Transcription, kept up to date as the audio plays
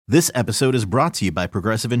This episode is brought to you by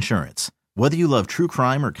Progressive Insurance. Whether you love true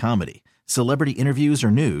crime or comedy, celebrity interviews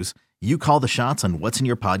or news, you call the shots on what's in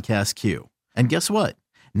your podcast queue. And guess what?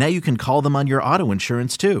 Now you can call them on your auto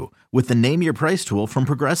insurance too with the Name Your Price tool from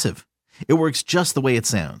Progressive. It works just the way it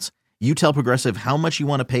sounds. You tell Progressive how much you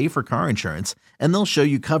want to pay for car insurance, and they'll show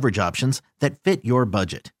you coverage options that fit your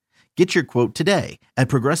budget. Get your quote today at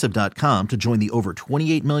Progressive.com to join the over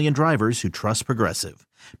 28 million drivers who trust Progressive.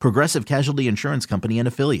 Progressive Casualty Insurance Company and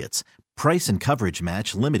Affiliates. Price and coverage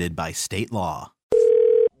match limited by state law.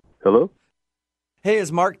 Hello? Hey,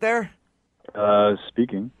 is Mark there?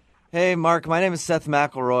 Speaking. Hey, Mark, my name is Seth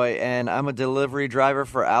McElroy, and I'm a delivery driver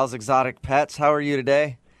for Al's Exotic Pets. How are you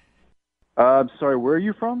today? Sorry, where are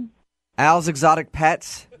you from? Al's Exotic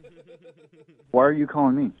Pets. Why are you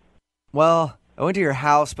calling me? Well, I went to your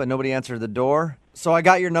house, but nobody answered the door. So I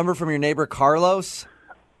got your number from your neighbor, Carlos.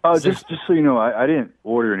 Just so you know, I didn't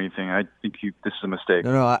order anything. I think this is a mistake.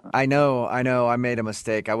 No, I know. I made a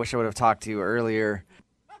mistake. I wish I would have talked to you earlier.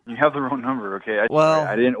 You have the wrong number, okay?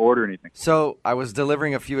 I I didn't order anything. So I was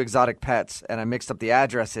delivering a few exotic pets, and I mixed up the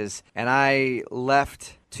addresses, and I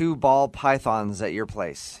left 2 ball pythons at your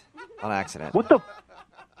place on accident. What the?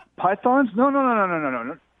 Pythons?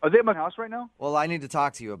 No. Are they at my house right now? Well, I need to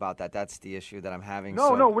talk to you about that. That's the issue that I'm having. No,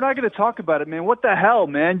 we're not going to talk about it, man. What the hell,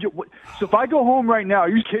 man? So if I go home right now, are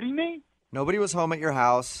you kidding me? Nobody was home at your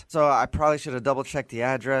house, so I probably should have double-checked the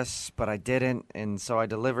address, but I didn't, and so I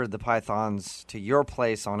delivered the pythons to your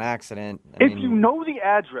place on accident. If you know the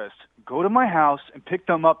address, go to my house and pick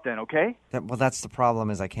them up then, okay? That's the problem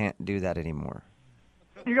is I can't do that anymore.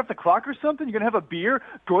 You got the clock or something? You're going to have a beer?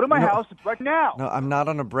 Go to my house right now. No, I'm not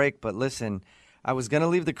on a break, but listen, I was going to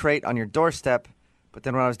leave the crate on your doorstep, but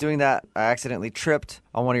then when I was doing that, I accidentally tripped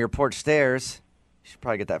on one of your porch stairs. You should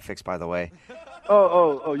probably get that fixed, by the way.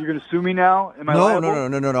 Oh, you're going to sue me now? Am I liable?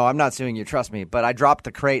 No, I'm not suing you, trust me. But I dropped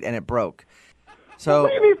the crate and it broke. So what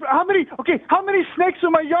do you mean? How many snakes are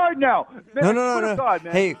in my yard now? Man, No. God,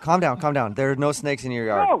 man. Hey, calm down. There are no snakes in your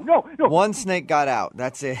yard. No. One snake got out.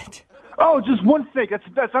 That's it. Oh, just one snake.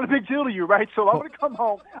 That's not a big deal to you, right? So I'm going to come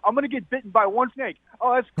home. I'm going to get bitten by one snake.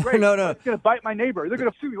 Oh, that's great. No. It's going to bite my neighbor. They're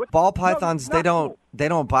going to sue me. Ball pythons, they don't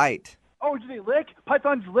bite. Oh, do they lick?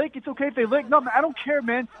 Pythons lick? It's okay if they lick? No, man, I don't care,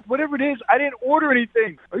 man. Whatever it is, I didn't order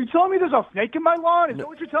anything. Are you telling me there's a snake in my lawn? Is that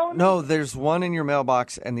what you're telling me? No, there's one in your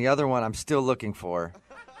mailbox, and the other one I'm still looking for.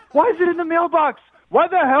 Why is it in the mailbox? Why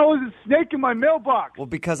the hell is a snake in my mailbox? Well,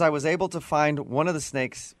 because I was able to find one of the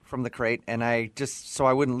snakes from the crate, and so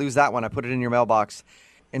I wouldn't lose that one, I put it in your mailbox.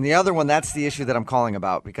 And the other one, that's the issue that I'm calling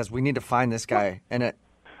about, because we need to find this guy, and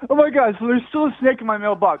Oh, my God, so there's still a snake in my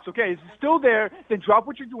mailbox. Okay, it's still there. Then drop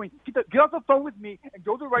what you're doing. Get off the phone with me and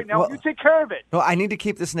go there right now. You take care of it. No, I need to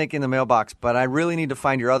keep the snake in the mailbox, but I really need to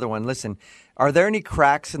find your other one. Listen, are there any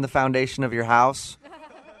cracks in the foundation of your house?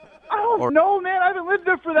 I don't know, man. I haven't lived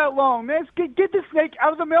there for that long, man. Get the snake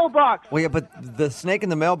out of the mailbox. Well, yeah, but the snake in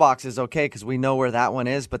the mailbox is okay because we know where that one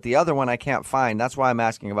is, but the other one I can't find. That's why I'm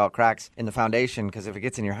asking about cracks in the foundation, because if it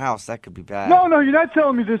gets in your house, that could be bad. No, you're not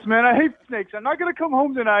telling me this, man. I hate snakes. I'm not going to come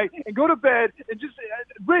home tonight and go to bed and just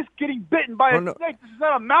risk getting bitten by a snake. This is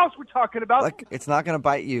not a mouse we're talking about. Like, it's not going to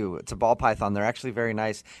bite you. It's a ball python. They're actually very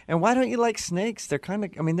nice. And why don't you like snakes? They're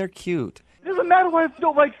they're cute. It doesn't matter why I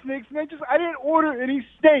don't like snakes, man. I didn't order any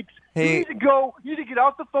snakes. Hey, you need to go. You need to get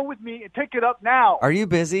off the phone with me and pick it up now. Are you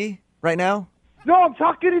busy right now? No, I'm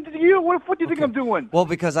talking to you. What do you think I'm doing? Well,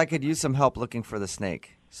 because I could use some help looking for the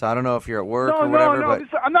snake. So I don't know if you're at work or whatever. No.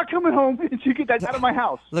 I'm not coming home until you get that out of my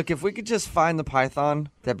house. Look, if we could just find the python,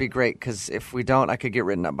 that'd be great. Because if we don't, I could get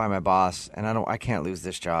written up by my boss, and I can't lose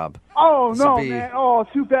this job. Oh, no, man. Oh,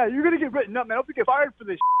 too bad. You're going to get written up, man. I hope you get fired for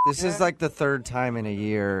this. This is like the 3rd time in a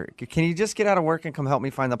year. Can you just get out of work and come help me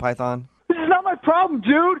find the python? This is not my problem,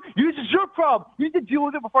 dude. This is your problem. You need to deal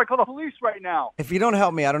with it before I call the police right now. If you don't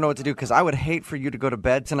help me, I don't know what to do, because I would hate for you to go to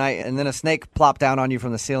bed tonight and then a snake plop down on you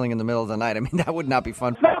from the ceiling in the middle of the night. I mean, that would not be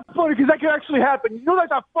fun. It's not funny, because that could actually happen. You know that's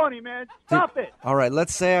not funny, man. Stop it. All right,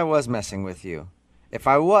 let's say I was messing with you. If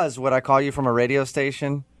I was, would I call you from a radio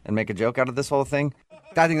station and make a joke out of this whole thing?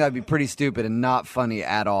 I think that'd be pretty stupid and not funny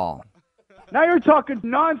at all. Now you're talking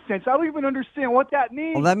nonsense. I don't even understand what that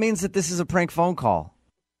means. Well, that means that this is a prank phone call.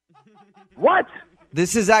 What?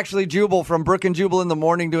 This is actually Jubal from Brook and Jubal in the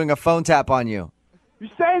Morning doing a phone tap on you. You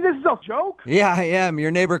saying this is a joke? Yeah, I am. Your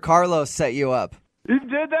neighbor Carlos set you up. You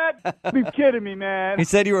did that? You're kidding me, man. He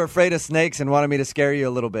said you were afraid of snakes and wanted me to scare you a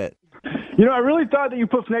little bit. You know, I really thought that you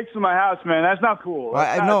put snakes in my house, man. That's not cool.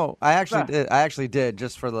 I actually did,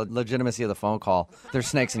 just for the legitimacy of the phone call. There's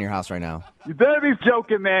snakes in your house right now. You better be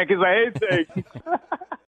joking, man, because I hate snakes.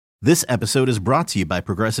 This episode is brought to you by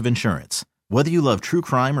Progressive Insurance. Whether you love true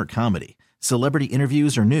crime or comedy, celebrity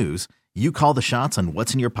interviews, or news, you call the shots on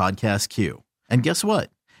what's in your podcast queue. And guess what?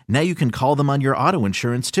 Now you can call them on your auto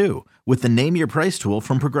insurance too with the Name Your Price tool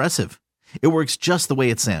from Progressive. It works just the way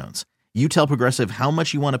it sounds. You tell Progressive how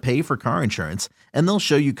much you want to pay for car insurance, and they'll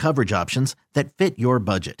show you coverage options that fit your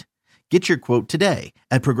budget. Get your quote today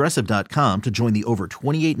at Progressive.com to join the over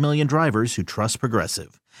 28 million drivers who trust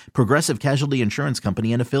Progressive. Progressive Casualty Insurance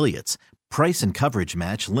Company and Affiliates. Price and coverage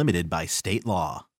match limited by state law.